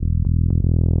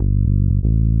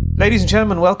Ladies and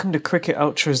gentlemen, welcome to Cricket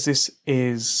Ultras. This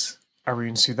is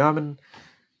Arun Sudhaman,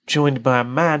 joined by a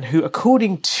man who,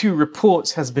 according to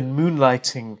reports, has been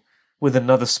moonlighting with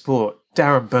another sport.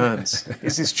 Darren Burns.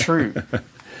 Is this true?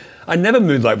 I never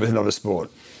moonlight with another sport.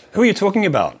 Who are you talking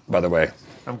about, by the way?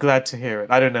 I'm glad to hear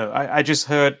it. I don't know. I just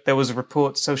heard there was a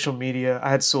report, social media. I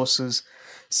had sources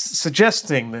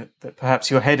suggesting that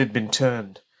perhaps your head had been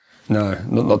turned. No,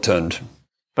 not turned.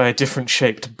 By a different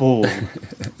shaped ball.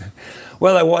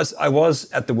 Well, I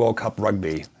was at the World Cup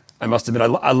rugby. I must admit,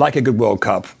 I like a good World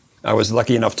Cup. I was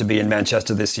lucky enough to be in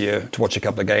Manchester this year to watch a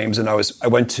couple of games, and I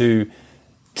went to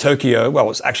Tokyo. Well,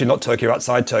 it's actually not Tokyo,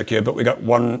 outside Tokyo, but we got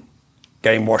one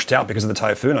game washed out because of the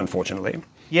typhoon, unfortunately.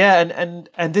 Yeah,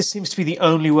 and this seems to be the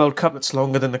only World Cup that's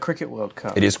longer than the Cricket World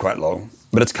Cup. It is quite long,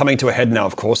 but it's coming to a head now,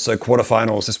 of course. So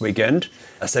quarterfinals this weekend,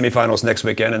 semi-finals next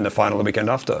weekend, and the final the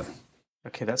weekend after.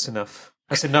 Okay, that's enough.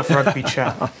 That's enough rugby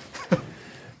chat.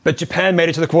 But Japan made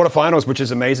it to the quarterfinals, which is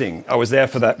amazing. I was there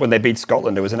for that when they beat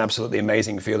Scotland. It was an absolutely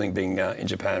amazing feeling being in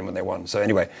Japan when they won. So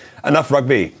anyway, enough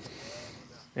rugby.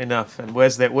 Enough. And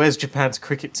where's Japan's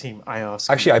cricket team, I ask?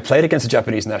 Actually, I played against the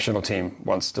Japanese national team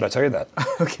once. Did I tell you that?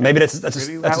 Okay. Maybe that's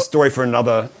a story for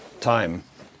another time.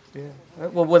 Yeah.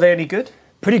 Well, were they any good?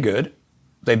 Pretty good.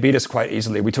 They beat us quite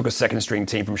easily. We took a second-string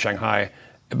team from Shanghai,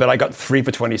 but I got 3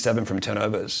 for 27 from 10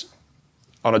 overs.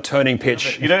 On a turning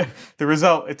pitch. You know, the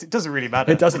result, it doesn't really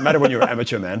matter. It doesn't matter when you're an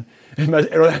amateur, man.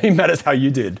 It only matters how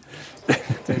you did.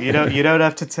 You don't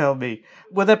have to tell me.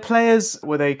 Were there players,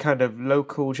 were they kind of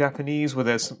local Japanese? Were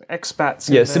there some expats?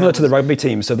 Yeah, similar to the rugby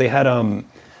team. So they had one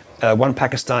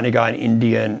Pakistani guy, an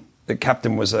Indian, the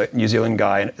captain was a New Zealand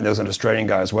guy, and there was an Australian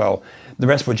guy as well. The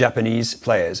rest were Japanese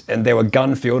players, and they were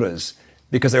gun fielders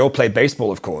because they all played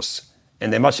baseball, of course.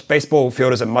 And baseball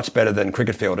fielders are much better than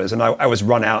cricket fielders, and I was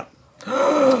run out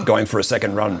going for a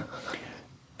second run.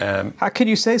 How can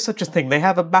you say such a thing? They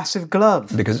have a massive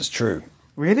glove. Because it's true.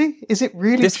 Really? Is it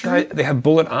really this true? Guy, they have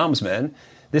bullet arms, man.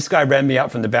 This guy ran me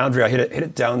out from the boundary. I hit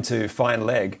it down to fine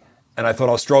leg, and I thought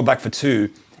I'll stroll back for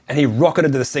 2, and he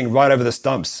rocketed this thing right over the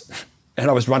stumps, and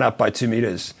I was run out by 2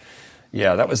 meters.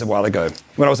 Yeah, that was a while ago,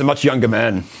 when I was a much younger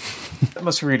man. That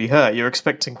must really hurt. You're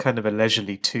expecting kind of a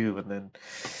leisurely 2, and then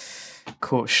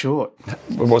caught short.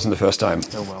 It wasn't the first time.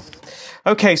 Oh, well.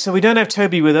 Okay, so we don't have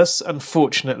Toby with us,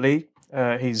 unfortunately.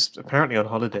 He's apparently on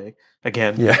holiday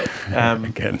again. Yeah,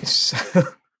 again.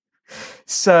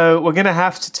 So we're going to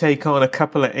have to take on a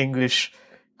couple of English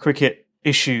cricket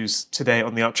issues today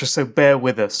on the Ultra, so bear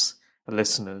with us,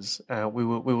 listeners. We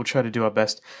will try to do our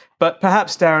best. But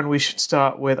perhaps, Darren, we should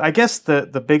start with, I guess,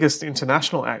 the biggest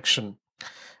international action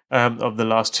of the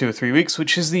last 2 or 3 weeks,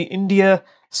 which is the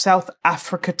India-South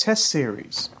Africa Test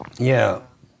Series. Yeah.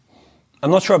 I'm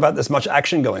not sure about there's much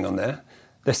action going on there.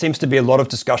 There seems to be a lot of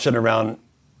discussion around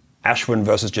Ashwin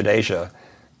versus Jadeja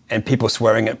and people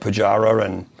swearing at Pujara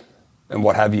and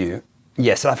what have you.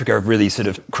 Yeah, South Africa have really sort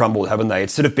of crumbled, haven't they?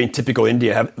 It's sort of been typical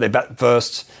India. They bat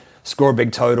first, score a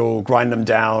big total, grind them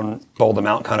down, bowl them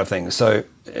out kind of thing. So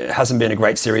it hasn't been a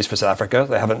great series for South Africa.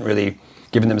 They haven't really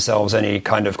given themselves any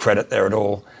kind of credit there at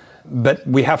all. But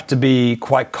we have to be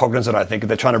quite cognizant, I think, if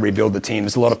they're trying to rebuild the team.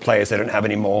 There's a lot of players they don't have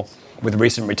anymore with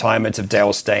recent retirements of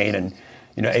Dale Steyn and,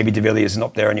 A.B. de Villiers is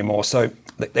not there anymore. So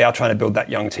they are trying to build that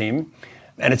young team.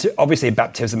 And it's obviously a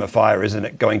baptism of fire, isn't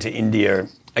it, going to India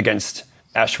against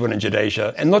Ashwin and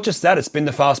Jadeja. And not just that, it's been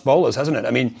the fast bowlers, hasn't it? I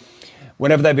mean,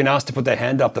 whenever they've been asked to put their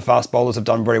hand up, the fast bowlers have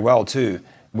done very well too,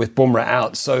 with Bumrah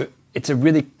out. So it's a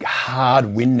really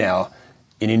hard win now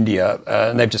in India.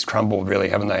 And they've just crumbled, really,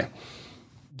 haven't they?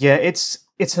 Yeah, it's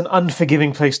an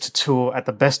unforgiving place to tour at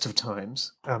the best of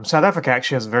times. South Africa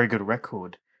actually has a very good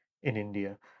record in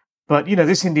India. But,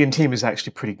 this Indian team is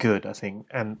actually pretty good, I think.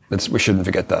 And we shouldn't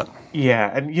forget that. Yeah,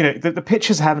 and, the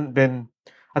pitches haven't been...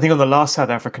 I think on the last South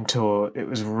African tour, it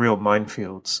was real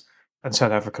minefields, and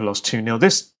South Africa lost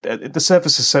 2-0. The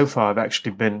surfaces so far have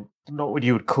actually been not what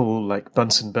you would call like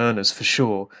Bunsen burners, for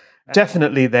sure.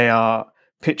 Definitely they are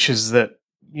pitches that,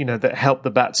 that help the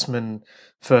batsman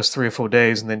first 3 or 4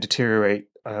 days and then deteriorate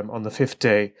on the 5th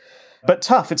day. But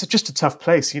tough. It's just a tough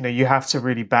place. You have to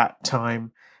really bat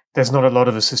time. There's not a lot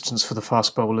of assistance for the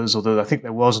fast bowlers, although I think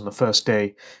there was on the first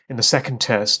day in the second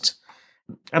test.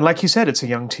 And like you said, it's a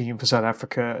young team for South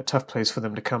Africa, a tough place for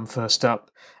them to come first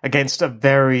up against a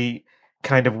very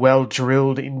kind of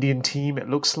well-drilled Indian team, it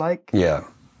looks like. Yeah,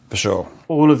 for sure.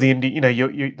 All of the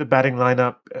the batting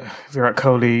lineup, Virat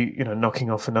Kohli, knocking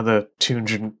off another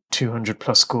 200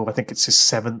 plus score. I think it's his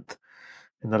 7th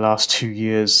in the last 2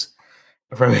 years.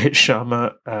 Rohit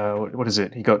Sharma, what is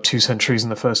it? He got 2 centuries in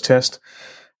the first test.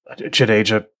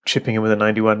 Jadeja chipping in with a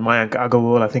 91. Mayank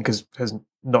Agarwal, I think, has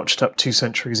notched up 2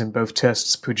 centuries in both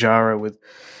tests. Pujara with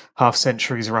half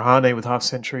centuries, Rahane with half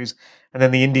centuries. And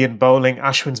then the Indian bowling,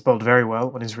 Ashwin's bowled very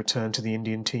well on his return to the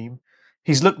Indian team.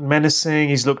 He's looked menacing,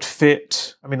 he's looked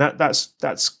fit. I mean,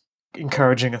 that's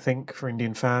encouraging, I think, for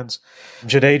Indian fans.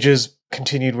 Jadeja's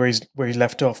continued where he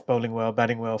left off, bowling well,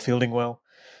 batting well, fielding well.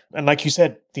 And like you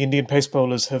said, the Indian pace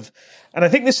bowlers have, and I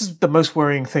think this is the most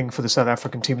worrying thing for the South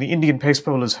African team, the Indian pace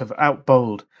bowlers have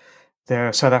out-bowled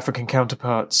their South African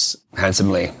counterparts.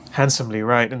 Handsomely,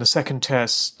 right. In the second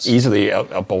test. Easily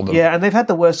out-bowled them. Yeah, and they've had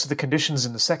the worst of the conditions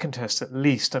in the second test, at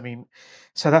least. I mean,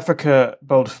 South Africa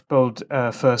bowled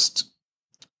first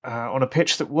on a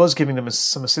pitch that was giving them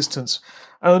some assistance.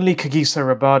 Only Kagiso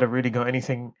Rabada really got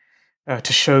anything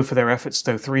to show for their efforts,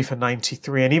 though, 3 for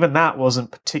 93. And even that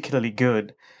wasn't particularly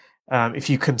good. If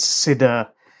you consider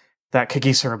that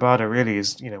Kagiso Rabada really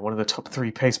is, one of the top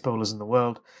 3 pace bowlers in the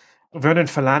world. Vernon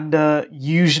Philander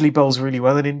usually bowls really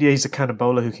well in India. He's the kind of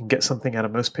bowler who can get something out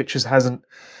of most pitches. Hasn't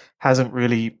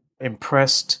really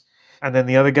impressed. And then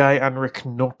the other guy, Anric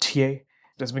Nortje,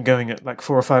 has been going at like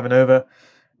 4 or 5 and over.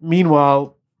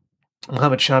 Meanwhile,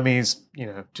 Mohammad Shami's,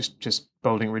 just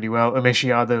bowling really well. Umesh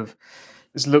Yadav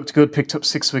has looked good, picked up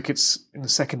 6 wickets in the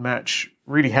second match,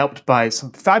 really helped by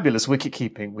some fabulous wicket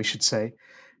keeping, we should say,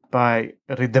 by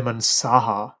Ridhaman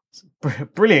Saha.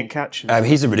 Brilliant catches.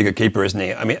 He's a really good keeper, isn't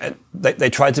he? I mean, they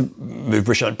tried to move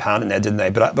Rishabh Pant in there, didn't they?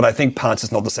 But I think Pant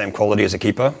is not the same quality as a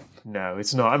keeper. No,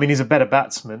 it's not. I mean, he's a better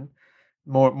batsman,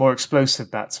 more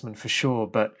explosive batsman for sure.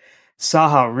 But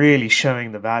Saha really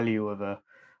showing the value of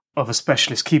a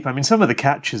specialist keeper. I mean, some of the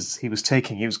catches he was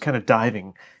taking, he was kind of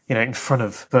diving, in front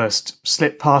of first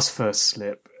slip, past first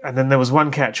slip. And then there was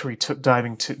one catch where he took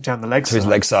diving down the leg side. To his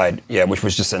leg side, yeah, which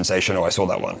was just sensational. I saw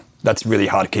that one. That's really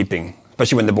hard keeping,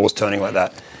 especially when the ball's turning like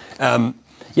that.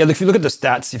 If you look at the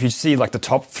stats, if you see like the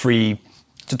top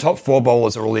 4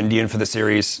 bowlers are all Indian for the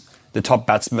series, the top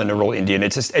batsmen are all Indian.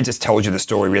 It just tells you the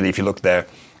story, really, if you look there.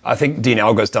 I think Dean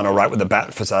Elgar's done all right with the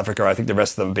bat for South Africa. I think the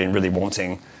rest of them have been really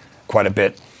wanting quite a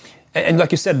bit. And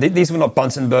like you said, these were not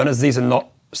Bunsen burners. These are not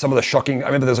some of the shocking... I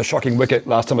remember there was a shocking wicket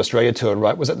last time Australia toured,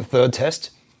 right? Was it the third test?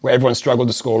 Where everyone struggled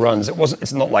to score runs.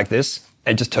 It's not like this.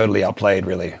 It just totally outplayed,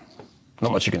 really.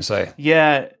 Not much you can say.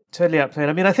 Yeah, totally outplayed.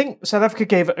 I mean, I think South Africa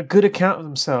gave a good account of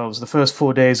themselves the first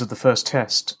 4 days of the first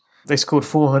test. They scored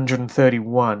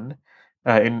 431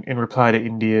 in reply to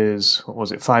India's,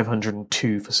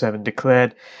 502 for 7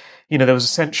 declared. There was a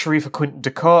century for Quinton de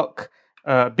Kock,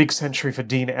 big century for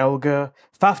Dean Elgar.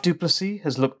 Faf du Plessis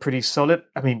has looked pretty solid.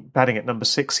 I mean, batting at number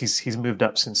 6, he's moved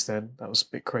up since then. That was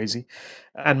a bit crazy.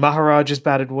 And Maharaj has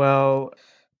batted well.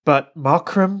 But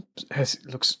Markram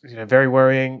looks very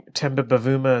worrying. Temba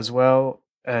Bavuma as well.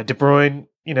 De Bruyne,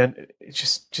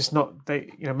 it's just not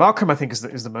they. Markram I think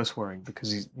is the most worrying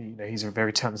because he's a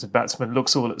very talented batsman.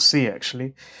 Looks all at sea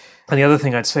actually. And the other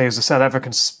thing I'd say is the South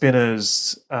African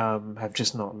spinners have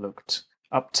just not looked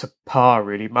up to par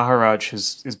really. Maharaj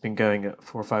has been going at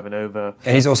 4 or 5 and over.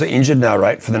 And he's also injured now,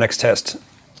 right, for the next test,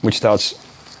 which starts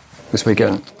this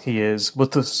weekend. He is.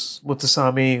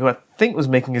 Muthusamy, who I think was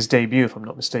making his debut, if I'm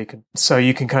not mistaken. So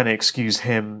you can kind of excuse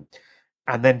him.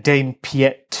 And then Dane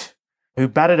Piet, who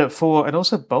batted at 4 and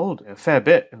also bowled a fair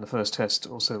bit in the first test,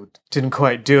 also didn't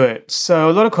quite do it. So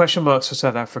a lot of question marks for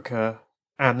South Africa.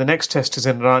 And the next test is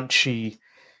in Ranchi,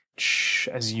 which,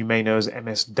 as you may know, is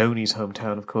MS Dhoni's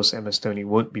hometown. Of course, MS Dhoni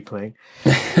won't be playing.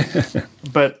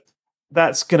 But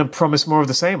that's going to promise more of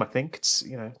the same, I think. It's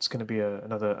going to be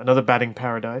another batting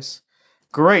paradise.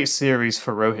 Great series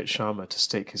for Rohit Sharma to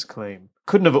stake his claim.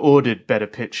 Couldn't have ordered better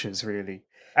pitches, really.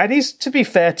 And to be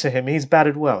fair to him, he's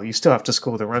batted well. You still have to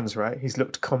score the runs, right? He's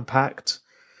looked compact.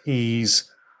 He's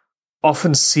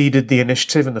often ceded the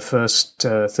initiative in the first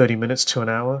 30 minutes to an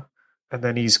hour. And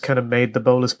then he's kind of made the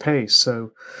bowlers pay.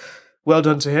 So well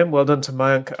done to him. Well done to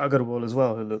Mayank Agarwal as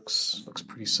well, who looks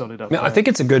pretty solid up there. I think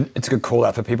it's a good call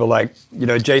out for people like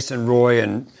Jason Roy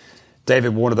and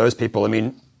David Warner. Those people. I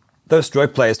mean, those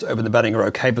stroke players to open the batting are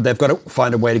okay, but they've got to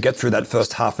find a way to get through that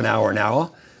first half an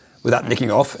hour without nicking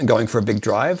off and going for a big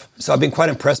drive. So I've been quite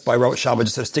impressed by Rohit Sharma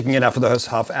just sort of sticking it out for the first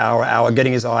half hour,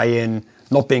 getting his eye in,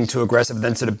 not being too aggressive, and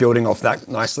then sort of building off that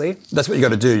nicely. That's what you got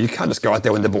to do. You can't just go out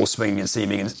there when the ball's swinging and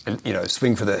seaming and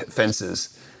swing for the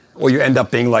fences. Or you end up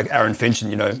being like Aaron Finch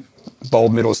and, bowl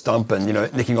middle stump and,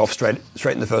 nicking off straight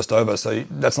in the first over. So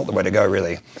that's not the way to go,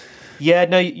 really. Yeah,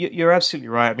 no, you're absolutely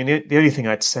right. I mean, the only thing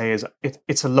I'd say is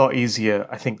it's a lot easier,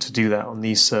 I think, to do that on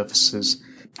these surfaces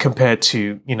compared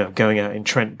to, going out in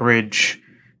Trent Bridge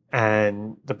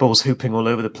and the ball's hooping all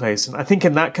over the place. And I think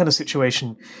in that kind of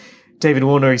situation, David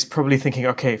Warner is probably thinking,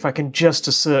 okay, if I can just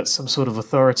assert some sort of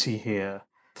authority here,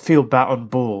 field bat on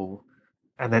ball,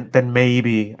 and then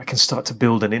maybe I can start to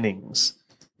build an innings.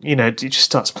 it just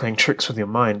starts playing tricks with your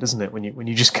mind, doesn't it? When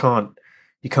you just can't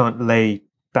lay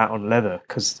bat on leather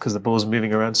because the ball's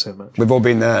moving around so much. We've all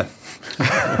been there.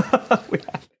 We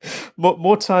have.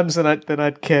 More times than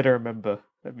I'd care to remember.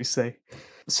 Let me say.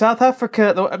 South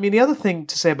Africa. I mean, the other thing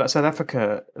to say about South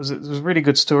Africa was a really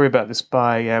good story about this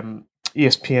by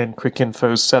ESPN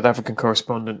Cricinfo's South African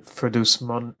correspondent Ferdous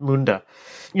Munda.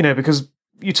 Because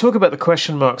you talk about the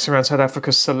question marks around South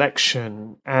Africa's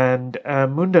selection, and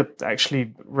Munda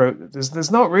actually wrote that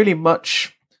there's not really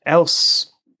much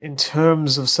else in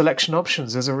terms of selection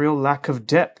options.'s a real lack of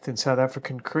depth in South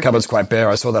African cricket. Cupboard's quite bare.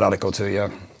 I saw that article too, yeah.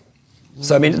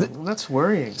 So, I mean... that's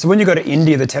worrying. So when you go to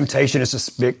India, the temptation is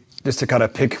to kind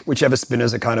of pick whichever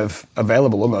spinners are kind of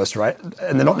available almost, right?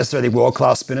 And they're not necessarily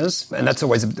world-class spinners, and that's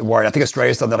always a worry. I think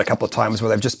Australia's done that a couple of times where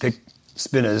they've just picked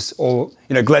spinners, or,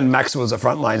 Glenn Maxwell's a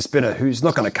frontline spinner who's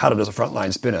not going to cut it as a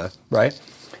frontline spinner, right?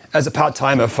 As a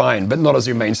part-timer, fine, but not as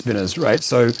your main spinners, right?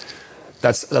 So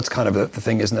that's kind of the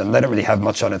thing, isn't it? And they don't really have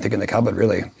much, I don't think, in the cupboard,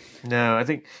 really. No, I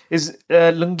think... Is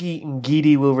Lungi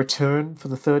Ngidi will return for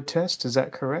the third test? Is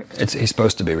that correct? He's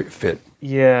supposed to be fit.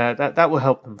 Yeah, that will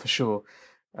help them for sure.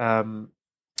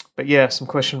 But yeah, some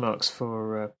question marks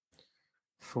for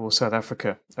South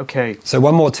Africa. Okay. So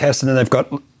one more test, and then they've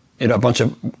got a bunch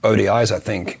of ODIs, I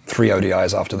think. 3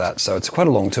 ODIs after that. So it's quite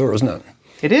a long tour, isn't it?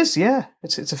 It is, yeah.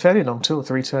 It's a fairly long tour.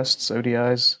 3 tests,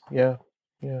 ODIs. Yeah.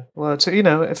 Well, it's,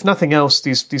 if nothing else,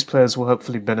 these players will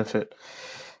hopefully benefit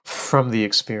from the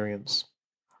experience.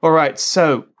 All right,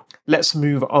 so let's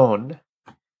move on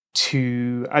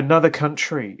to another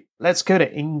country. Let's go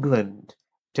to England,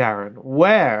 Darren,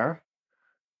 where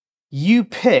you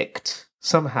picked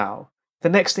somehow the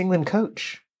next England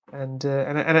coach, and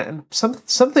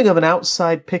something of an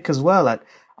outside pick as well.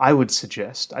 I would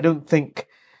suggest. I don't think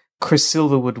Chris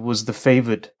Silverwood was the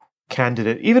favoured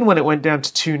candidate, even when it went down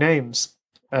to 2 names,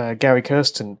 Gary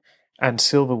Kirsten and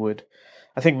Silverwood.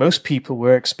 I think most people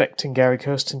were expecting Gary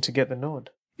Kirsten to get the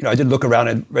nod. I did look around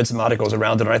and read some articles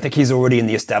around it, and I think he's already in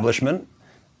the establishment.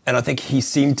 And I think he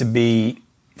seemed to be,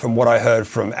 from what I heard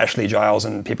from Ashley Giles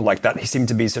and people like that, he seemed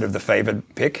to be sort of the favoured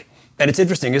pick. And it's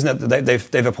interesting, isn't it,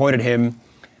 that they've appointed him.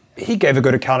 He gave a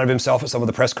good account of himself at some of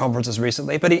the press conferences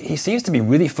recently, but he seems to be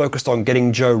really focused on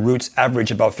getting Joe Root's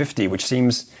average above 50, which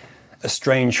seems a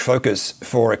strange focus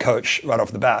for a coach right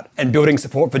off the bat. And building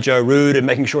support for Joe Root and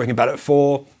making sure he can bat at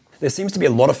 4. There seems to be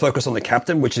a lot of focus on the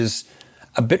captain, which is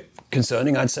a bit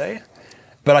concerning, I'd say.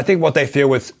 But I think what they feel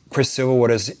with Chris Silverwood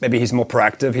is maybe he's more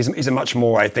proactive. He's a much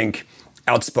more, I think,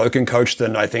 outspoken coach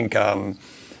than I think...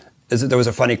 there was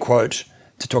a funny quote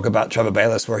to talk about Trevor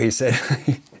Bayliss where he said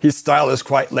his style is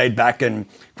quite laid back and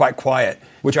quite quiet,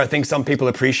 which I think some people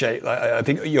appreciate. I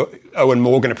think Owen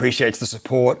Morgan appreciates the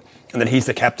support and that he's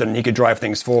the captain and he could drive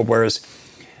things forward, whereas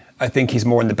I think he's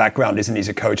more in the background, isn't he? He's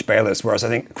a coach, Bayliss, whereas I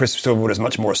think Chris Silverwood is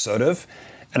much more assertive.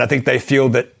 And I think they feel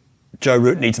that Joe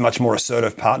Root needs a much more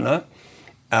assertive partner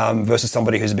versus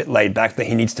somebody who's a bit laid back, that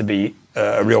he needs to be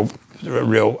a real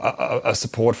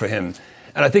support for him.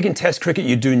 And I think in Test cricket,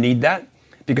 you do need that,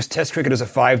 because Test cricket is a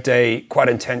 5-day, quite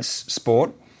intense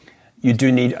sport. You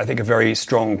do need, I think, a very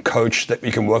strong coach that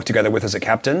you can work together with as a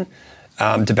captain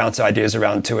to bounce ideas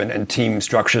around to, and team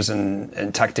structures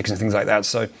and tactics and things like that.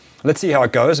 So let's see how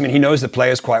it goes. I mean, he knows the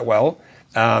players quite well.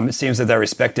 It seems that they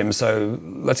respect him, so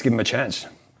let's give him a chance.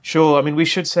 Sure. I mean, we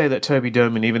should say that Toby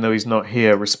Doman, even though he's not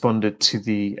here, responded to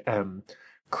the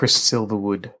Chris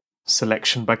Silverwood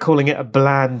selection by calling it a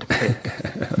bland pick.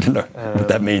 I don't know what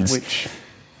that means.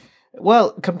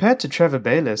 Well, compared to Trevor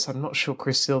Bayliss, I'm not sure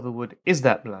Chris Silverwood is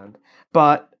that bland.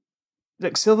 But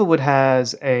look, Silverwood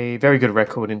has a very good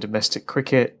record in domestic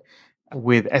cricket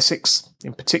with Essex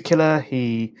in particular.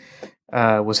 He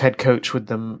was head coach with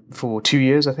them for 2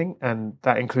 years, I think, and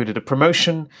that included a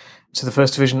promotion to the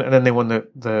first division, and then they won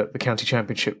the county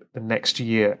championship the next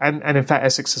year. And in fact,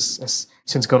 Essex has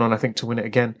since gone on, I think, to win it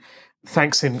again,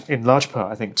 thanks in large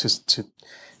part, I think, to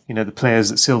the players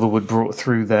that Silverwood brought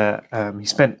through there. He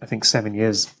spent, I think, 7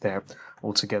 years there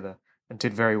altogether and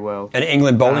did very well. An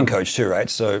England bowling coach too, right?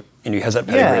 So he has that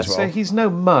pedigree as well. So he's no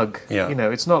mug. Yeah.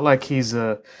 It's not like he's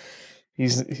not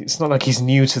like he's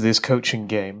new to this coaching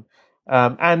game.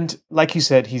 And like you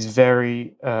said, he's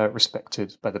very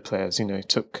respected by the players. He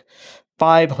took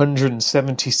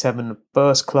 577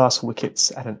 first-class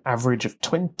wickets at an average of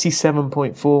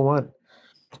 27.41.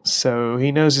 So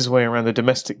he knows his way around the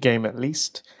domestic game at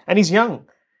least. And he's young.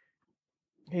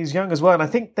 He's young as well. And I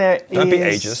think Don't be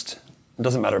ageist. It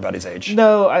doesn't matter about his age.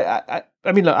 No, I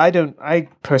mean, look, I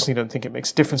personally don't think it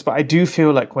makes a difference, but I do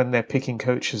feel like when they're picking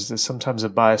coaches, there's sometimes a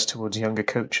bias towards younger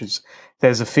coaches.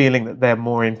 There's a feeling that they're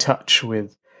more in touch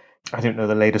with, I don't know,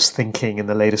 the latest thinking and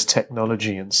the latest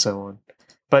technology and so on.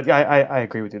 But I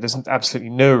agree with you. There's absolutely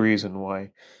no reason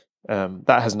why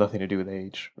that has nothing to do with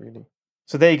age, really.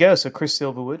 So there you go. So Chris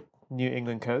Silverwood, New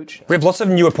England coach. We have lots of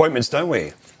new appointments, don't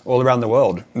we? All around the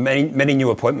world. Many new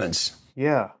appointments.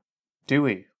 Yeah. Do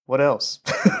we? What else?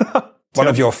 One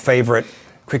of your favourite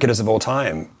cricketers of all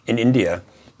time in India,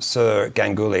 Sir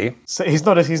Ganguly. So he's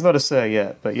not a sir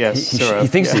yet, but yes, he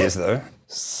thinks he is, though.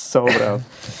 Sobrao.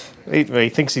 He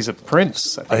thinks he's a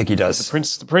prince. I think he does.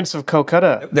 The prince of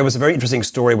Kolkata. There was a very interesting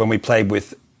story when we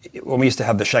used to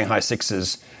have the Shanghai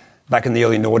Sixers back in the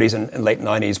early noughties and late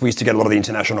 90s. We used to get a lot of the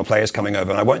international players coming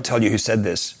over, and I won't tell you who said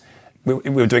this. We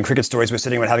were doing cricket stories. We were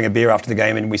sitting around having a beer after the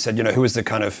game, and we said, who was the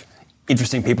kind of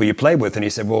interesting people you played with? And he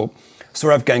said, well,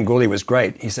 Sourav Ganguly was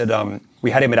great. He said,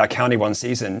 we had him at our county one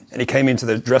season, and he came into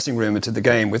the dressing room into the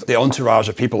game with the entourage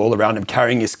of people all around him,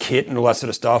 carrying his kit and all that sort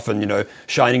of stuff, and,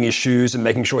 shining his shoes and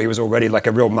making sure he was all ready like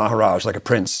a real Maharaj, like a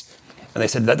prince. And they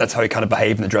said that's how he kind of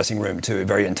behaved in the dressing room too,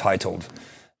 very entitled.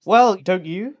 Well, don't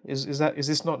you? Is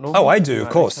this not normal? Oh, I do, of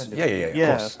course.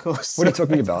 Yeah, of course. What are you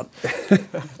talking about?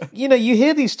 You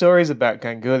hear these stories about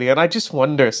Ganguly, and I just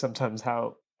wonder sometimes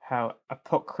how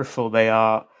apocryphal they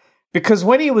are. Because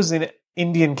when he was an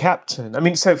Indian captain, I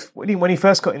mean, so when he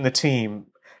first got in the team,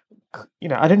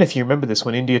 I don't know if you remember this,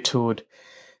 when India toured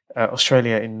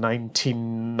Australia in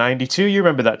 1992. You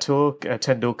remember that tour,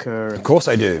 Tendulkar? Of course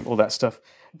I do. All that stuff.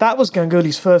 That was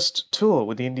Ganguly's first tour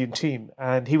with the Indian team,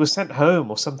 and he was sent home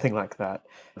or something like that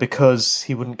because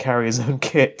he wouldn't carry his own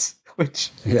kit,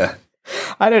 which... Yeah.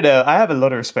 I don't know. I have a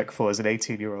lot of respect for as an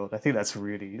 18-year-old. I think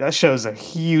that shows a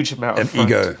huge amount of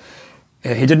ego.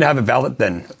 Yeah, he didn't have a valet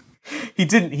then. He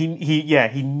didn't.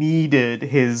 He needed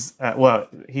his.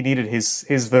 He needed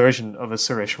his version of a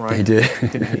Suresh Raina. He did.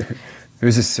 Didn't he?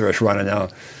 Who's this Suresh Raina now?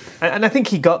 And I think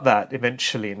he got that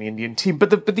eventually in the Indian team. But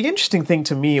the interesting thing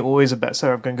to me always about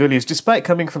Sourav Ganguly is, despite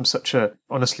coming from such a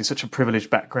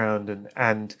privileged background,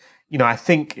 and I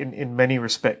think in many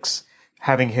respects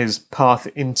having his path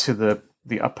into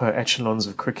the upper echelons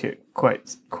of cricket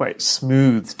quite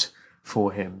smoothed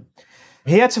for him.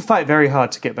 He had to fight very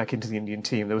hard to get back into the Indian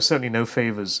team. There were certainly no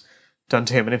favours done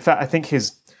to him. And in fact, I think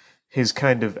his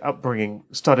kind of upbringing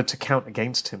started to count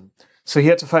against him. So he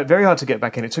had to fight very hard to get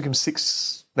back in. It took him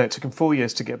 4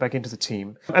 years to get back into the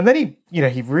team. And then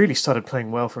he really started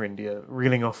playing well for India,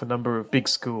 reeling off a number of big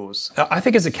scores. I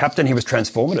think as a captain, he was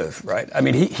transformative, right? I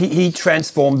mean, he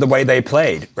transformed the way they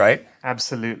played, right?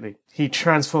 Absolutely. He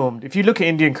transformed. If you look at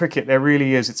Indian cricket, there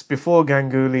really is. It's before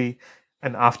Ganguly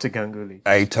and after Ganguly.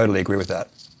 I totally agree with that.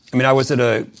 I mean, I was at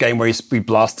a game where we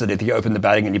blasted it. He opened the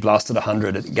batting and he blasted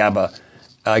 100 at Gabba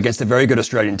against a very good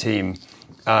Australian team,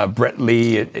 Brett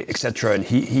Lee, etc. And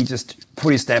he just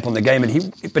put his stamp on the game.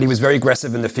 But he was very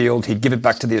aggressive in the field. He'd give it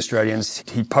back to the Australians.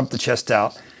 He pumped the chest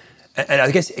out. And I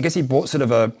guess he brought sort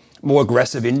of a more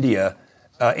aggressive India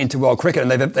into world cricket.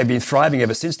 And they've been thriving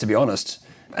ever since, to be honest.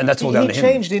 And that's all down to him. He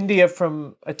changed India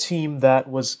from a team that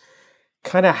was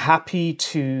kind of happy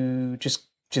to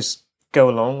just go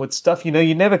along with stuff.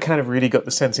 You never kind of really got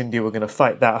the sense India were going to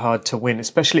fight that hard to win,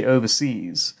 especially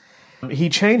overseas. He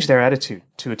changed their attitude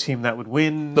to a team that would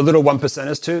win. The little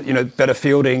 1%ers too, better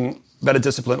fielding, better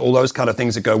discipline, all those kind of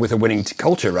things that go with a winning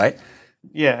culture, right?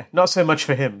 Yeah, not so much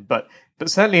for him, but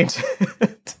certainly...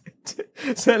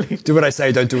 certainly. Do what I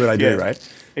say, don't do what I do, right?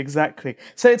 Exactly.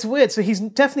 So it's weird. So he's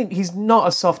not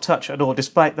a soft touch at all,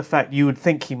 despite the fact you would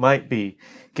think he might be,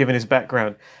 given his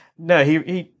background. No,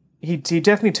 he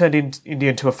definitely turned India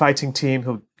into a fighting team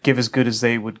who'll give as good as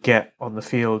they would get on the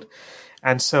field,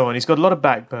 and so on. He's got a lot of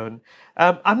backbone.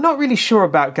 I'm not really sure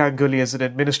about Ganguly as an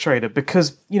administrator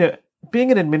because,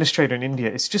 being an administrator in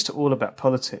India, it's just all about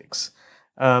politics.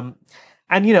 And,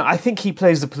 I think he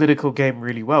plays the political game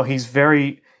really well. He's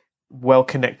very well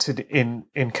connected in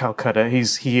Calcutta.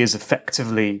 He is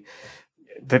effectively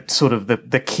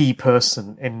the key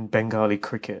person in Bengali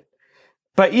cricket.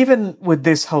 But even with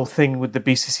this whole thing with the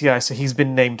BCCI, so he's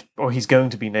been named, or he's going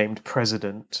to be named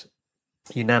president,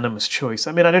 unanimous choice.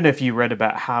 I mean, I don't know if you read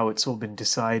about how it's all been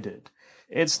decided.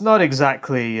 It's not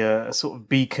exactly a sort of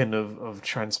beacon of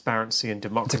transparency and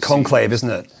democracy. It's a conclave, isn't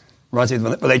it? Reminds me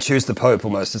of when they choose the Pope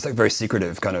almost. It's like very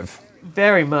secretive kind of.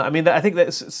 Very much. I mean, I think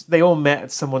that they all met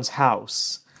at someone's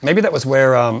house. Maybe that was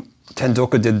where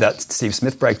Tendulkar did that Steve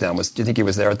Smith breakdown. Do you think he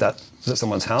was there at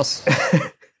someone's house?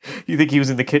 You think he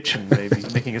was in the kitchen, maybe,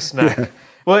 making a snack? Yeah.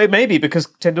 Well, it may be because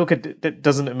Tendulkar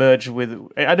doesn't emerge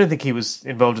with... I don't think he was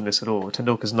involved in this at all.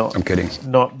 Tendulkar's not... I'm kidding.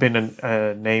 Not been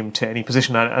named to any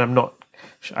position. I'm not...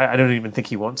 I don't even think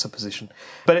he wants a position.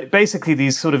 But basically,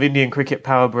 these sort of Indian cricket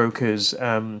power brokers,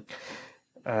 who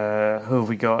have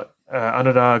we got?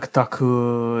 Anurag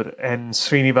Thakur and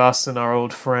Srinivasan, our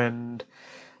old friend.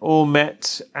 all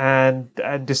met and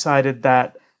decided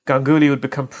that Ganguly would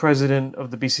become president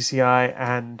of the BCCI,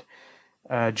 and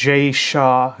Jay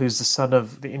Shah, who's the son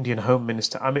of the Indian Home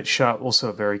Minister Amit Shah, also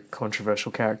a very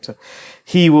controversial character,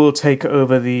 he will take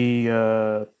over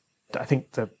the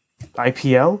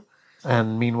IPL.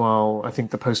 And meanwhile, I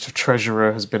think the post of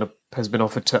treasurer has been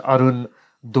offered to Arun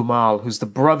Dhumal, who's the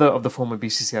brother of the former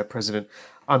BCCI president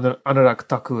Anurag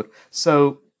Thakur.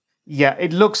 So, yeah,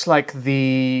 it looks like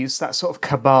that sort of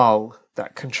cabal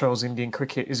that controls Indian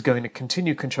cricket is going to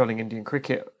continue controlling Indian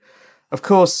cricket. Of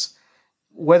course,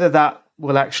 whether that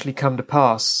will actually come to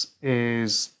pass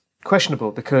is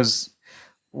questionable, because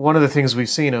one of the things we've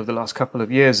seen over the last couple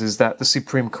of years is that the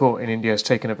Supreme Court in India has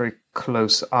taken a very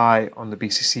close eye on the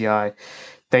BCCI.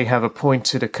 They have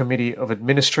appointed a committee of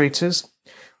administrators,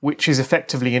 which is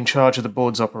effectively in charge of the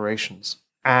board's operations.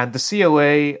 And the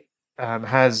COA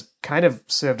has kind of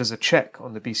served as a check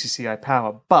on the BCCI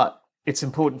power, but it's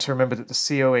important to remember that the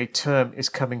COA term is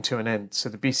coming to an end. So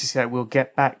the BCCI will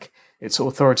get back its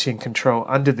authority and control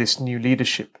under this new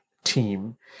leadership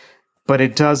team. But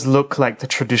it does look like the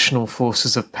traditional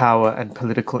forces of power and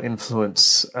political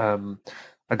influence are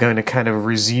going to kind of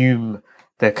resume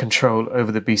their control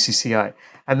over the BCCI.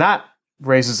 And that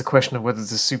raises the question of whether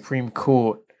the Supreme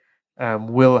Court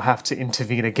will have to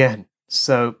intervene again.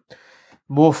 So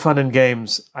more fun and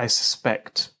games, I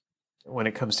suspect, when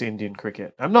it comes to Indian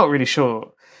cricket. I'm not really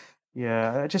sure.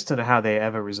 Yeah, I just don't know how they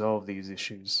ever resolve these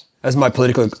issues. As my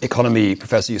political economy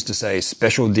professor used to say,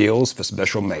 special deals for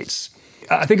special mates.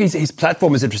 I think his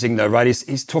platform is interesting, though, right?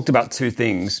 He's talked about two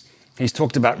things. He's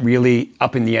talked about really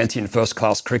upping the ante in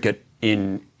first-class cricket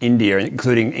in India,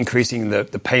 including increasing the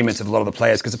payments of a lot of the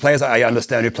players, because the players I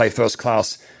understand who play first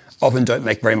class often don't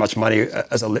make very much money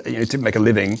to make a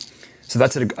living. So I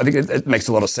think it makes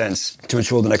a lot of sense to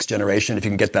ensure the next generation if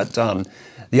you can get that done.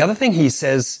 The other thing he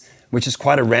says, which is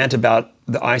quite a rant about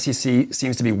the ICC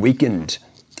seems to be weakened.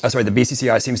 The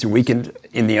BCCI seems to be weakened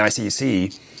in the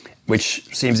ICC,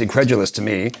 which seems incredulous to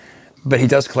me. But he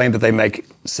does claim that they make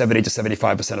 70 to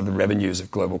 75% of the revenues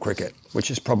of global cricket,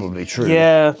 which is probably true.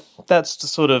 Yeah, that's the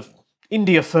sort of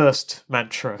India first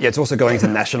mantra. Yeah, it's also going to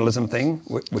the nationalism thing,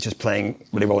 which is playing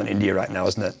really well in India right now,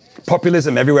 isn't it?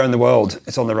 Populism everywhere in the world.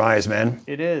 It's on the rise, man.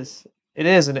 It is. It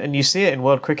is, and you see it in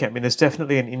world cricket. I mean, there's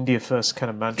definitely an India first kind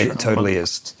of mantra. It totally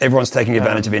is. Everyone's taking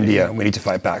advantage of India, and we need to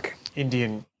fight back.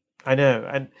 I know,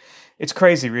 and it's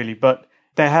crazy, really, but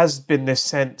there has been this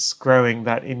sense growing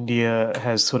that India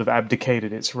has sort of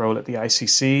abdicated its role at the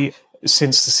ICC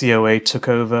since the COA took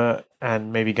over,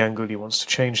 and maybe Ganguly wants to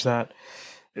change that.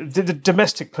 The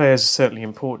domestic players are certainly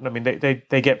important. I mean,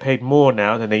 they get paid more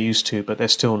now than they used to, but they're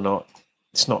still not.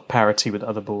 It's not parity with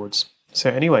other boards. So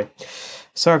anyway,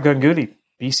 Sourav Ganguly,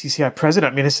 BCCI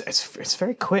president. I mean, it's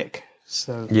very quick.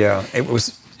 So yeah,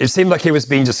 it seemed like he was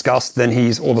being discussed. Then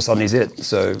all of a sudden he's it.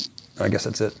 So I guess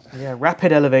that's it. Yeah,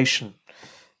 rapid elevation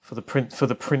for the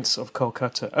Prince of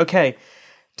Kolkata. Okay,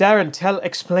 Darren,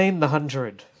 explain the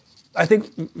 100. I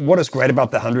think what is great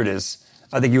about the 100 is,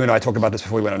 I think you and I talked about this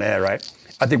before we went on air, right?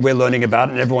 I think we're learning about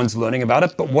it and everyone's learning about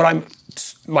it. But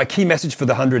my key message for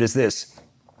the 100 is this.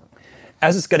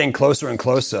 As it's getting closer and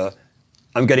closer,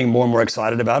 I'm getting more and more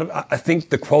excited about it. I think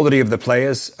the quality of the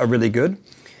players are really good.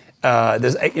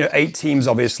 There's 8 teams,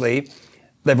 obviously.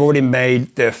 They've already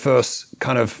made their first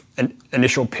kind of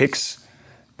initial picks,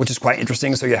 which is quite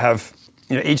interesting. So you have,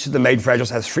 each of the major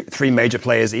franchises has 3 major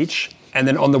players each. And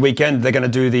then on the weekend, they're going to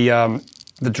do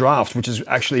the draft, which is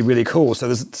actually really cool.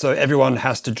 So everyone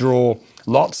has to draw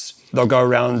lots. They'll go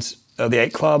around the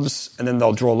 8 clubs, and then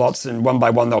they'll draw lots, and one by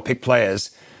one they'll pick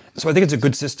players. So I think it's a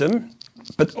good system.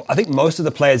 But I think most of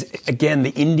the players, again, the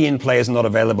Indian players are not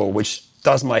available, which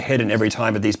does my head in every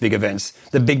time at these big events.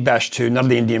 The Big Bash too, none of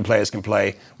the Indian players can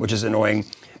play, which is annoying.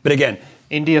 But again...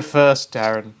 India first,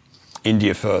 Darren.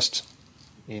 India first.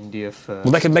 India first.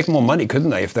 Well, they could make more money,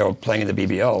 couldn't they, if they were playing in the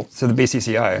BBL? So the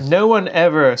BCCI. No one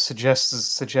ever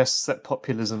suggests that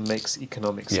populism makes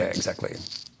economic sense. Yeah, exactly.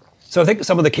 So I think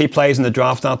some of the key players in the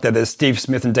draft out there, there's Steve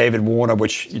Smith and David Warner,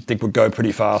 which you'd think would go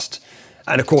pretty fast.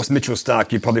 And of course, Mitchell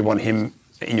Starc, you probably want him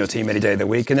in your team any day of the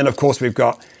week. And then, of course, we've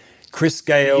got Chris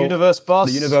Gale. The universe boss.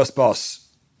 The universe boss.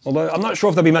 Although I'm not sure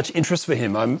if there'll be much interest for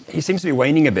him. He seems to be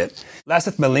waning a bit.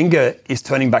 Lasith Malinga is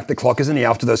turning back the clock, isn't he,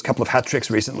 after those couple of hat-tricks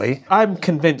recently? I'm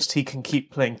convinced he can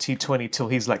keep playing T20 till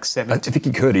he's like 70. I think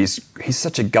he could. He's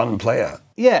such a gun player.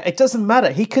 Yeah, it doesn't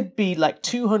matter. He could be like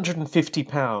 250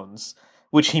 pounds,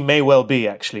 which he may well be,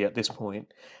 actually, at this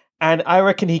point. And I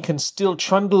reckon he can still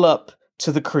trundle up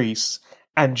to the crease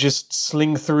and just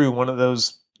sling through one of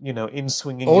those,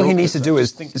 in-swinging... All he needs to do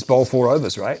is bowl 4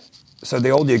 overs, right? So the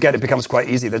older you get, it becomes quite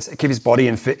easy. Keep his body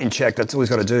in check. That's all he's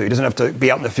got to do. He doesn't have to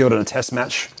be out in the field in a test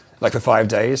match like for 5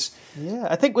 days. Yeah,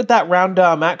 I think with that round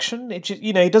arm action, it just,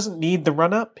 he doesn't need the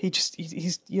run up. He's.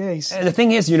 And the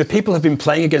thing is, people have been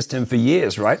playing against him for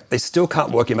years, right? They still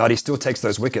can't work him out. He still takes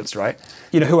those wickets, right?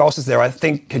 Who else is there? I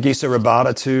think Kagiso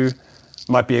Rabada too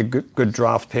might be a good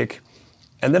draft pick.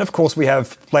 And then, of course, we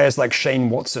have players like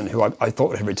Shane Watson, who I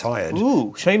thought had retired.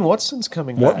 Ooh, Shane Watson's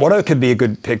coming back. Watto could be a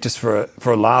good pick just for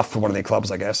a laugh for one of their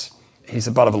clubs, I guess. He's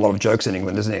a butt of a lot of jokes in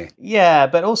England, isn't he? Yeah,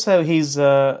 but also he's, he's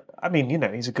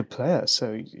a good player,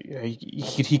 so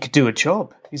he could do a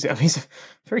job. He's a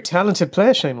very talented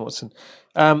player, Shane Watson.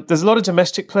 There's a lot of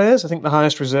domestic players. I think the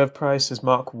highest reserve price is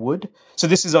Mark Wood. So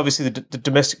this is obviously the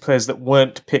domestic players that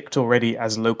weren't picked already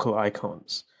as local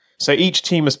icons. So each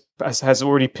team has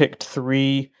already picked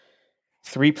three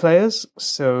players.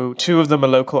 So 2 of them are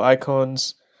local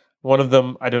icons. One of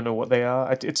them, I don't know what they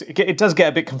are. It does get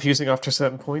a bit confusing after a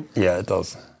certain point. Yeah, it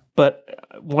does. But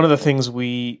one of the things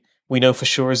we know for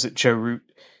sure is that Joe Root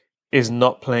is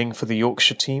not playing for the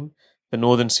Yorkshire team, the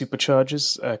Northern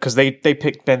Superchargers, because they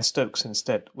picked Ben Stokes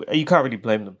instead. You can't really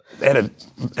blame them. They had an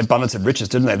abundance of riches,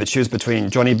 didn't they? They choose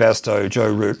between Johnny Bairstow,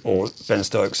 Joe Root, or Ben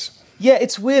Stokes. Yeah,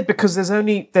 it's weird because there's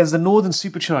the Northern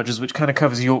Superchargers, which kind of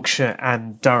covers Yorkshire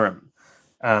and Durham,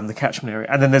 the catchment area,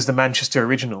 and then there's the Manchester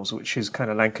Originals, which is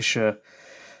kind of Lancashire.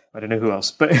 I don't know who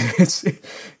else, but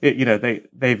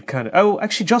they've kind of. Oh,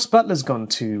 actually, Joss Butler's gone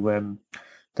to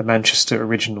the Manchester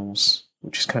Originals,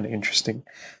 which is kind of interesting.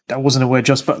 I wasn't aware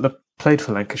Joss Butler played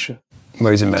for Lancashire. Well,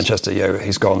 he's in Manchester. Yeah,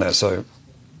 he's gone there. So,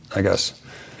 I guess.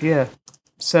 Yeah.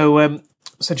 So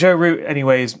Joe Root,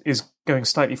 anyways, is going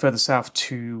slightly further south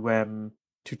to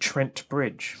Trent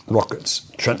Bridge.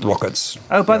 Trent Rockets.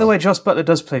 Oh, by the way, Joss Butler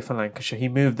does play for Lancashire. He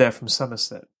moved there from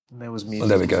Somerset, and there was music. Well,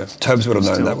 there we go. Tobes would have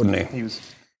known that, wouldn't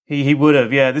he? He would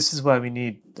have. Yeah, this is why we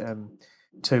need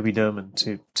Toby Derman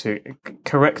to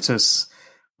correct us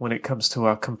when it comes to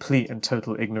our complete and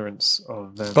total ignorance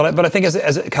of them. But I think as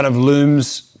it kind of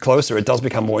looms closer, it does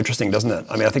become more interesting, doesn't it?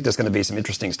 I mean, I think there's going to be some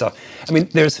interesting stuff. I mean,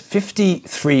 there's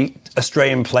 53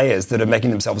 Australian players that are making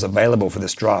themselves available for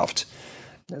this draft.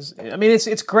 I mean,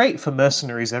 it's great for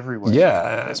mercenaries everywhere.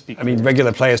 Yeah, I mean,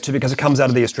 regular players too, because it comes out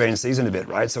of the Australian season a bit,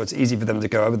 right? So it's easy for them to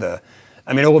go over there.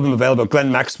 I mean, all of them available.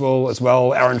 Glenn Maxwell as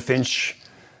well, Aaron Finch.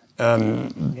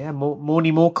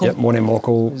 Morny Morkel. Yep, Morny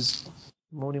Morkel.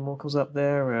 Morny Morkel's up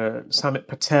there. Samit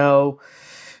Patel,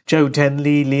 Joe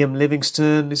Denley, Liam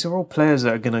Livingston. These are all players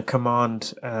that are going to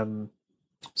command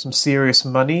some serious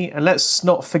money. And let's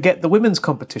not forget the women's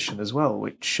competition as well,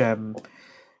 which I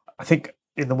think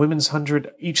in the women's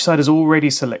 100, each side has already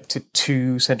selected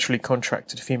 2 centrally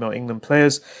contracted female England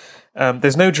players.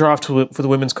 There's no draft for the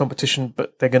women's competition,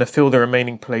 but they're going to fill the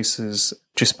remaining places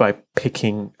just by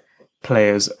picking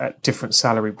players at different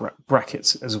salary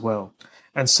brackets as well.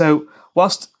 And so,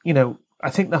 whilst I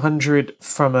think the 100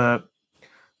 from a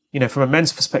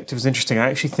men's perspective is interesting, I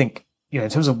actually think in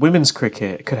terms of women's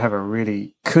cricket, it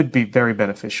could be very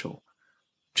beneficial,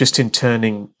 just in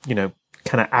turning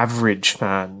kind of average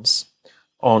fans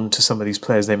on to some of these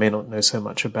players they may not know so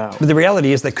much about. But the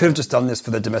reality is they could have just done this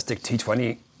for the domestic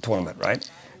T20 tournament, right?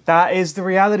 That is the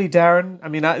reality, Darren. I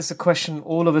mean, that is the question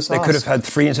all of us ask. They could have had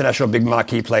 3 international big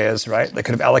marquee players, right? They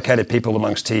could have allocated people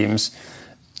amongst teams.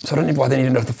 So I don't know why they need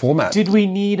another format. Did we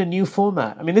need a new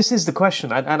format? I mean, this is the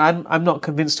question, and I'm not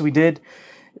convinced we did.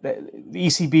 The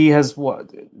ECB has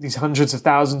these hundreds of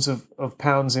thousands of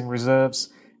pounds in reserves,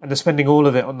 and they're spending all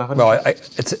of it on the 100. Well,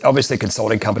 it's obviously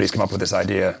consulting companies come up with this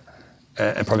idea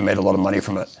and probably made a lot of money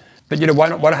from it. But why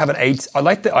not have an 8? I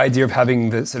like the idea of having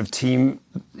the sort of team,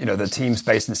 the teams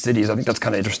based in cities. I think that's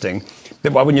kind of interesting.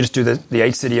 But why wouldn't you just do the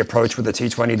 8-city approach with the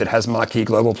T20 that has marquee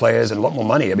global players and a lot more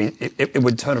money? I mean, it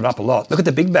would turn it up a lot. Look at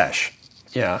the Big Bash.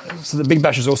 Yeah. So the Big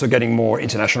Bash is also getting more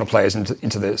international players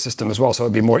into the system as well. So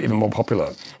it'd be even more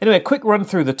popular. Anyway, a quick run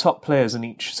through the top players in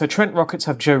each. So Trent Rockets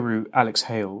have Joe Root, Alex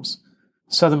Hales.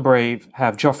 Southern Brave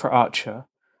have Jofra Archer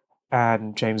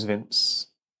and James Vince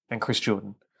and Chris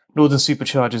Jordan. Northern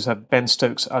Superchargers have Ben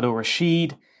Stokes, Adil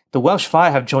Rashid. The Welsh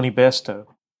Fire have Johnny Bairstow,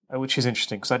 which is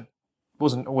interesting because I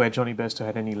wasn't aware Johnny Bairstow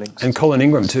had any links. And Colin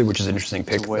Ingram too, which is an interesting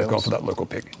pick. They've gone for that local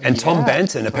pick. And Tom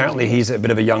Banton, apparently he's a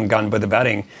bit of a young gun by the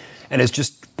batting and has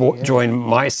just joined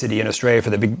my city in Australia for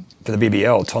the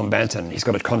BBL, Tom Banton. He's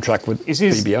got a contract with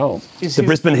BBL.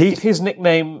 Brisbane Heat.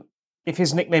 If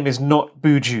his nickname is not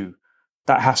Buju,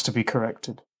 that has to be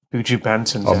corrected. Buju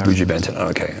Banton. Oh, Buju Banton. Oh,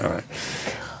 okay, all right.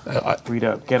 Read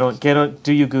up. Get on.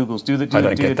 Do your Googles. Do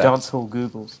your dance hall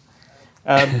Googles.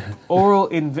 I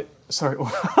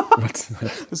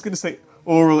was going to say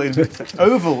oval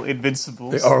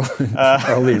invincibles.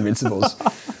 Orally invincibles.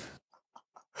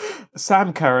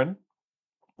 Sam Curran,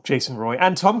 Jason Roy,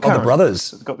 and Tom Oh, Curran. the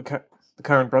brothers. Got the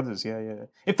Curran brothers, yeah.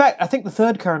 In fact, I think the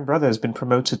third Curran brother has been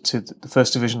promoted to the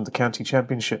first division of the county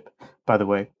championship, by the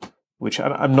way, which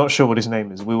I'm not sure what his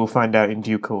name is. We will find out in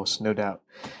due course, no doubt.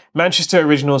 Manchester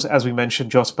Originals, as we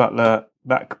mentioned, Joss Butler,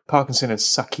 Mac Parkinson and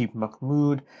Saqib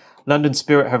Mahmood. London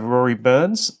Spirit have Rory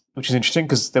Burns, which is interesting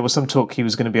because there was some talk he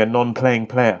was going to be a non-playing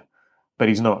player, but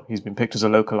he's not. He's been picked as a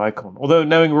local icon. Although,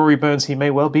 knowing Rory Burns, he may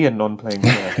well be a non-playing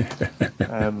player.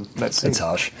 Let's see. It's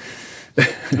harsh.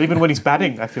 Even when he's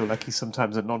batting, I feel like he's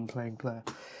sometimes a non-playing player.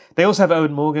 They also have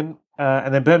Owen Morgan,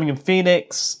 and then Birmingham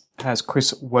Phoenix has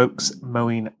Chris Wokes,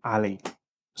 Moeen Ali.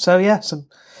 So yeah, some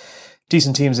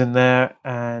decent teams in there,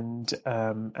 and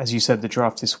as you said, the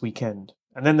draft this weekend.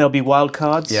 And then there'll be wild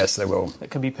cards. Yes, they will.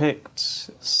 That can be picked.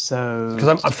 So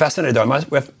because I'm fascinated, though. I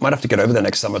might have to get over there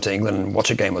next summer to England and watch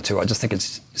a game or two. I just think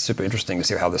it's super interesting to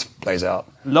see how this plays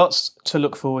out. Lots to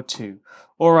look forward to.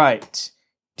 All right.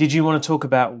 Did you want to talk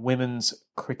about women's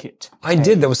cricket? I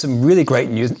did. There was some really great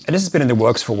news, and this has been in the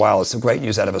works for a while. There's some great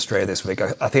news out of Australia this week.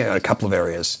 I think in a couple of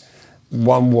areas.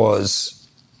 One was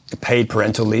paid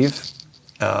parental leave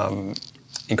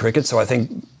in cricket. So I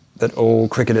think that all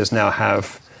cricketers now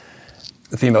have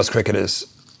the females cricketers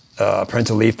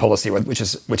parental leave policy, which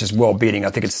is world beating. I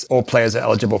think it's all players are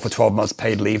eligible for 12 months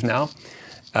paid leave now,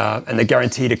 and they're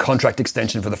guaranteed a contract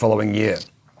extension for the following year,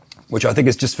 which I think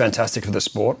is just fantastic for the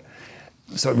sport.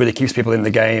 So it really keeps people in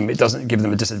the game. It doesn't give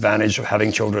them a disadvantage of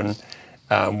having children,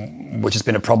 which has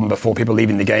been a problem before, people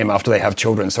leaving the game after they have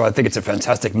children. So I think it's a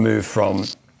fantastic move from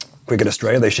Cricket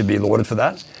Australia. They should be lauded for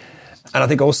that. And I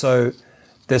think also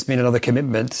there's been another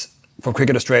commitment from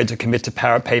Cricket Australia to commit to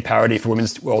pay parity for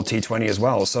Women's World T20 as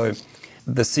well. So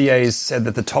the CA's said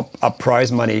that the top up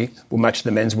prize money will match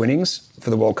the men's winnings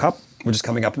for the World Cup, which is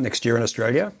coming up next year in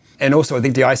Australia. And also I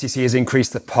think the ICC has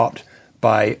increased the pot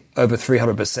by over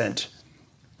 300%.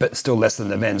 But still less than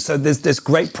the men. So there's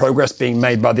great progress being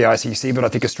made by the ICC, but I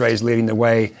think Australia's leading the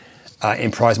way in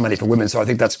prize money for women. So I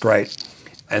think that's great,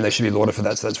 and they should be lauded for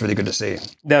that. So that's really good to see.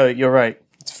 No, you're right.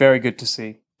 It's very good to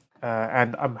see,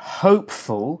 and I'm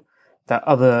hopeful that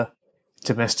other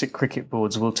domestic cricket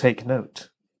boards will take note.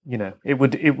 You know, it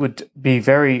would be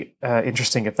very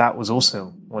interesting if that was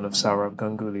also one of Saurav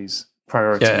Ganguly's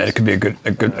priorities. Yeah, it could be a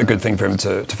good thing for him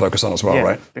to focus on as well,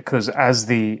 right? Because as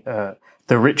the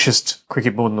richest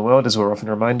cricket board in the world, as we're often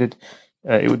reminded,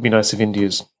 it would be nice if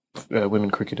India's women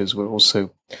cricketers were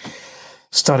also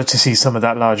started to see some of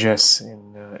that largesse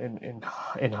in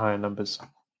higher numbers.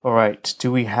 All right,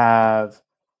 do we have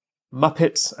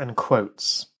Muppets and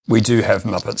quotes? We do have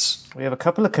Muppets. We have a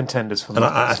couple of contenders for Muppets. And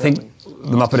I think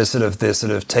the Muppet is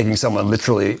sort of taking someone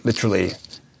literally,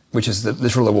 which is the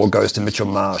literal award goes to Mitchell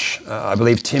Marsh. I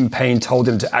believe Tim Payne told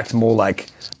him to act more like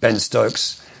Ben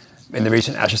Stokes in the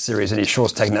recent Ashes series, and he's sure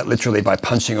taken that literally by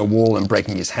punching a wall and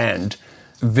breaking his hand.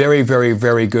 Very, very,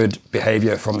 very good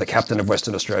behaviour from the captain of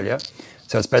Western Australia.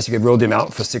 So it's basically ruled him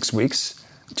out for 6 weeks.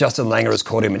 Justin Langer has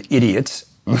called him an idiot.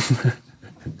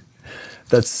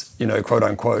 That's, quote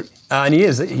unquote. And he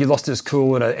is. He lost his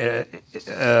cool in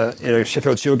a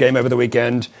Sheffield Shield game over the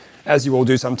weekend, as you all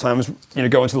do sometimes.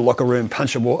 Go into the locker room,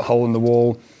 punch a hole in the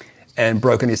wall, and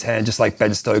broken his hand just like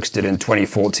Ben Stokes did in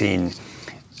 2014.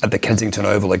 At the Kensington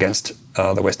Oval against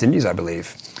the West Indies, I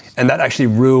believe. And that actually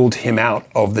ruled him out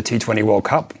of the T20 World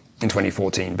Cup in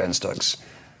 2014, Ben Stokes,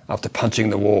 after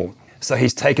punching the wall. So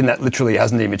he's taken that literally,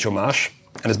 hasn't he, Mitchell Marsh,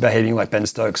 and is behaving like Ben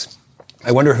Stokes.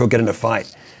 I wonder if he'll get in a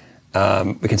fight.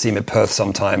 We can see him at Perth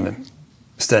sometime,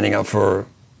 standing up for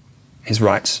his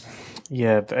rights.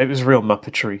 Yeah, it was real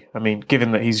muppetry. I mean,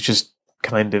 given that he's just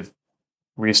kind of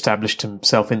re-established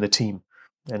himself in the team,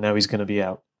 and now he's going to be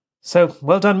out. So,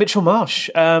 well done, Mitchell Marsh.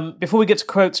 Before we get to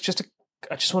quotes,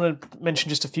 I just want to mention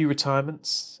just a few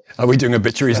retirements. Are we doing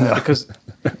obituaries now? Because,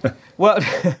 well,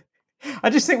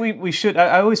 I just think we should.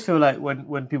 I always feel like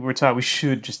when people retire, we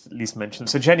should just at least mention them.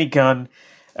 So Jenny Gunn,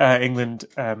 England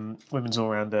women's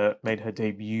all-rounder, made her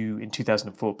debut in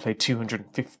 2004, played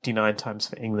 259 times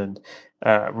for England.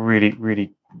 Really,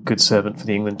 really good servant for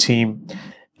the England team.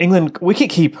 England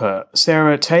wicketkeeper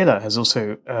Sarah Taylor has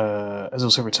also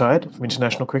retired from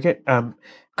international cricket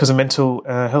because of mental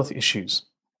health issues.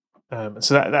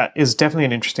 So that is definitely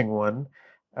an interesting one.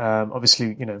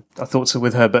 Obviously, our thoughts are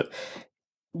with her, but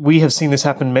we have seen this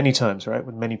happen many times, right,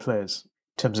 with many players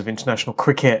in terms of international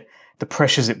cricket, the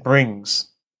pressures it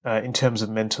brings in terms of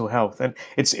mental health. And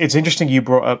it's interesting you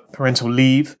brought up parental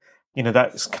leave.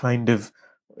 That's kind of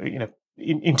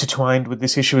intertwined with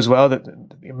this issue as well, that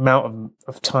the amount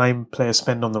of time players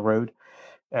spend on the road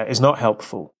is not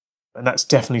helpful. And that's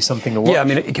definitely something to watch. Yeah, I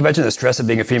mean, you can imagine the stress of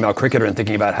being a female cricketer and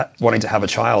thinking about wanting to have a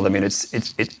child. I mean,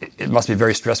 it must be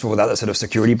very stressful without that sort of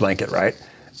security blanket, right?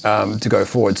 To go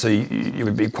forward. So you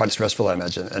would be quite stressful, I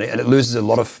imagine. And it loses a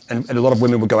lot of, and a lot of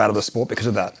women would go out of the sport because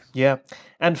of that. Yeah.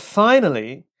 And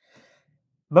finally,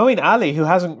 Moeen Ali, who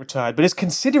hasn't retired, but is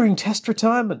considering Test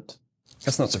retirement.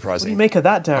 That's not surprising. What do you make of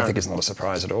that, Darren? I think it's not a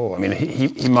surprise at all. I mean,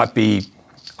 he might be,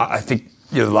 I think,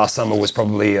 last summer was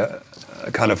probably a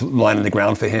kind of line in the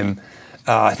ground for him.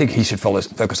 I think he should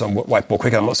focus on white ball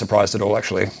cricket. I'm not surprised at all,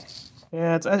 actually.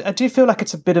 Yeah, I do feel like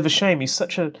it's a bit of a shame. He's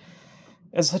such a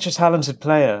talented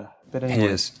player. But anyway, he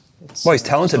is. Well, he's a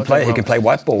talented player. He can play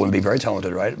white ball and be very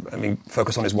talented, right? I mean,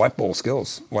 focus on his white ball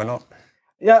skills. Why not?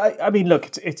 Yeah, I mean, look,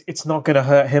 it's not going to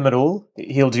hurt him at all.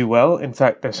 He'll do well. In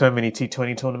fact, there's so many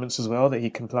T20 tournaments as well that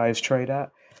he can ply his trade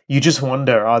at. You just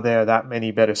wonder, are there that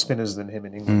many better spinners than him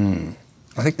in England?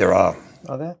 I think there are.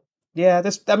 Are there? Yeah,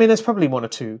 there's probably one or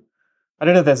two. I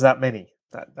don't know if there's that many.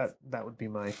 That would be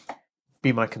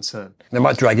my concern. They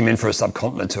might drag him in for a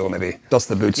subcontinent tour, maybe. Dust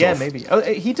the boots off. Yeah, maybe. Oh,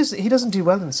 he doesn't do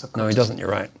well in the subcontinent. No, he doesn't. You're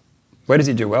right. Where does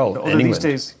he do well? In England. These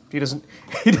days, he doesn't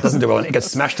do well. He gets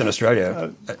smashed in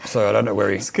Australia. So I don't know where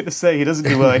he... I was going to say, he doesn't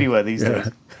do well anywhere these days.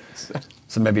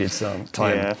 So maybe it's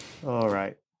time. Yeah, all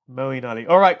right. Moeen Ali.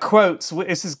 All right, quotes.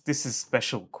 This is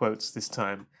special quotes this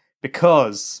time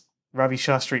because Ravi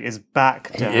Shastri is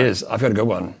back. He is. I've got a good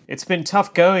one. It's been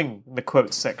tough going in the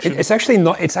quotes section. It's actually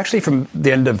not. It's actually from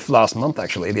the end of last month,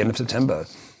 actually, the end of September.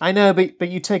 I know, but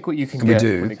you take what you can get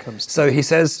when it comes to... So he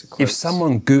says, if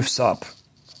someone goofs up,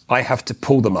 I have to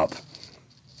pull them up.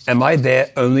 Am I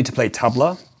there only to play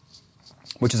tabla,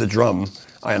 which is a drum,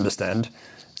 I understand.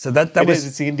 So that was...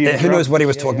 It's the Indian who drum. knows what he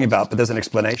was talking about, but there's an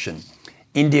explanation.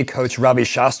 India coach Ravi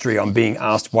Shastri on being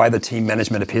asked why the team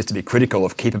management appears to be critical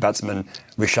of keeper batsman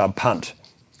Rishabh Pant.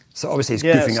 So obviously he's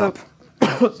goofing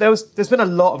up. There's been a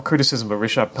lot of criticism of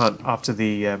Rishabh Pant after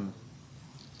the... I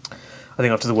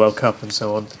think after the World Cup and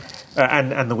so on,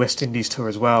 and the West Indies tour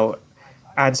as well.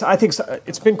 And so I think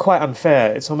it's been quite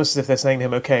unfair. It's almost as if they're saying to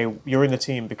him, okay, you're in the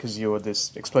team because you're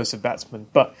this explosive batsman,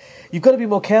 but you've got to be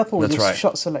more careful with your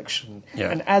shot selection. Yeah.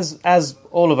 And as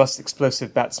all of us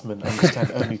explosive batsmen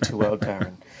understand only too well,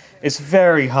 Darren, it's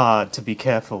very hard to be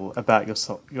careful about your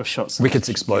shot selection. Wickets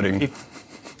exploding.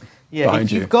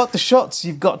 If you've got the shots,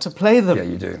 you've got to play them. Yeah,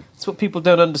 you do. That's what people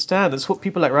don't understand. That's what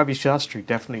people like Ravi Shastri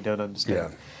definitely don't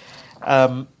understand.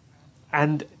 Yeah.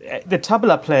 And the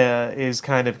tabla player is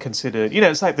kind of considered,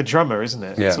 it's like the drummer, isn't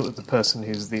it? Yeah. It's sort of the person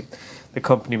who's the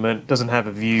accompaniment, doesn't have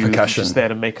a view, percussion, just there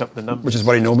to make up the numbers. Which is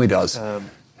what he normally does.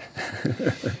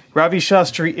 Ravi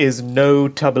Shastri is no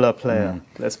tabla player.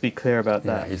 Let's be clear about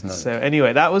that. Yeah, he's not. So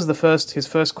anyway, that was his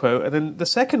first quote. And then the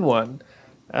second one,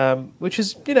 which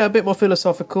is, a bit more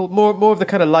philosophical, more of the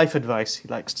kind of life advice he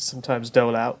likes to sometimes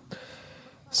dole out.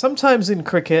 Sometimes in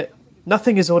cricket,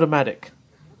 nothing is automatic.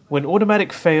 When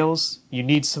automatic fails, you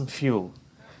need some fuel.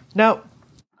 Now,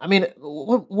 I mean,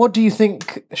 what do you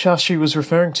think Shastri was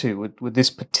referring to with this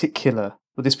particular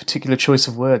choice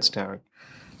of words, Darren?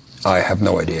 I have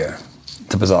no idea.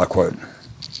 It's a bizarre quote.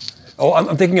 Oh,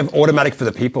 I'm thinking of "Automatic for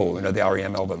the People," the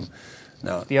REM album.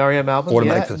 No, the REM album.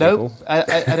 "Automatic for the People." I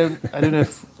don't know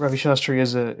if Ravi Shastri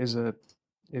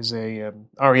is a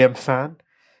REM fan.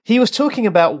 He was talking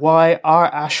about why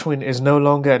R. Ashwin is no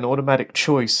longer an automatic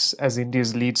choice as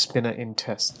India's lead spinner in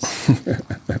tests.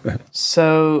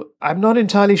 So I'm not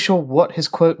entirely sure what his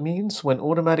quote means. When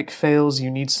automatic fails, you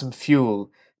need some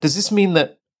fuel. Does this mean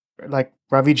that, like,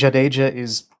 Ravi Jadeja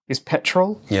is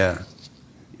petrol? Yeah.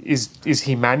 Is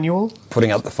he manual? Putting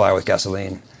out the fire with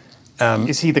gasoline.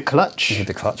 Is he the clutch? Is he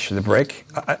the clutch, the brake?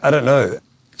 I don't know.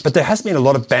 But there has been a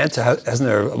lot of banter, hasn't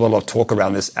there? A lot of talk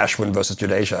around this Ashwin versus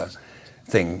Jadeja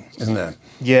thing, isn't there?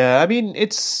 Yeah, I mean,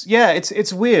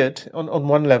 it's weird on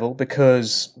one level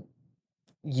because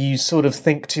you sort of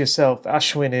think to yourself,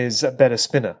 Ashwin is a better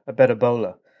spinner, a better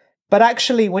bowler. But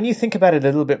actually, when you think about it a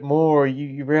little bit more,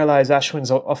 you realise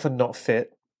Ashwin's often not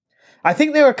fit. I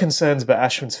think there are concerns about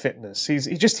Ashwin's fitness.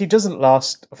 He doesn't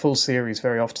last a full series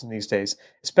very often these days,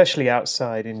 especially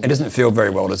outside India. It doesn't feel very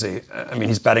well, does he? I mean,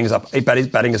 his batting is up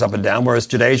and down, whereas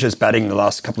Jadeja's batting the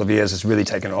last couple of years has really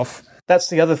taken off. That's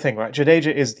the other thing, right?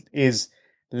 Jadeja is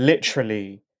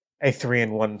literally a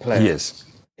 3-in-1 player. He is.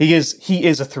 He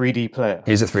is a 3D player.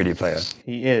 He's a 3D player.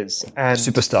 He is. And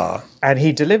superstar. And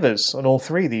he delivers on all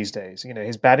three these days.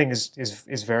 His batting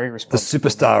is very responsible. The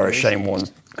superstar, as Shane Warne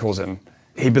calls him.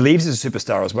 He believes he's a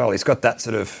superstar as well. He's got that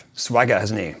sort of swagger,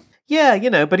 hasn't he?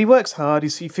 Yeah, but he works hard.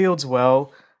 He fields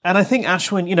well. And I think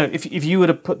Ashwin, if you were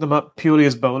to put them up purely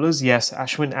as bowlers, yes,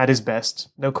 Ashwin at his best,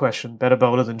 no question, better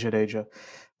bowler than Jadeja.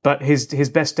 But his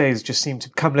best days just seem to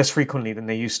come less frequently than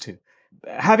they used to.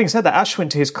 Having said that,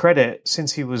 Ashwin, to his credit,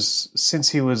 since he was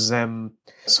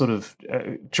sort of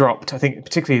dropped, I think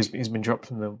particularly he's been dropped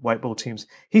from the white ball teams.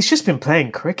 He's just been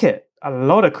playing cricket, a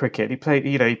lot of cricket. He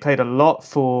played a lot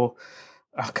for,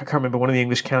 I can't remember, one of the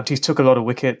English counties. Took a lot of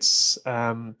wickets.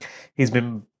 He's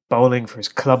been bowling for his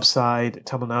club side,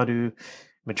 Tamil Nadu,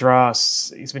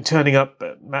 Madras. He's been turning up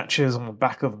at matches on the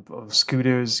back of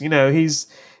scooters.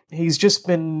 He's just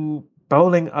been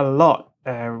bowling a lot.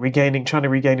 Trying to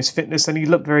regain his fitness, and he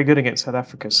looked very good against South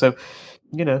Africa. So,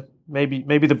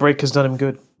 maybe the break has done him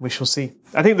good. We shall see.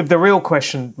 I think the real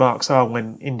question marks are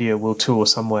when India will tour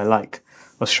somewhere like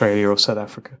Australia or South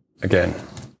Africa. Again.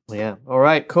 Yeah. All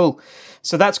right, cool.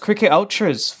 So that's Cricket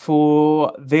Ultras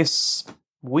for this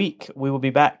week. We will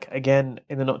be back again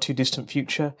in the not too distant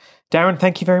future. Darren,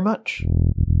 thank you very much.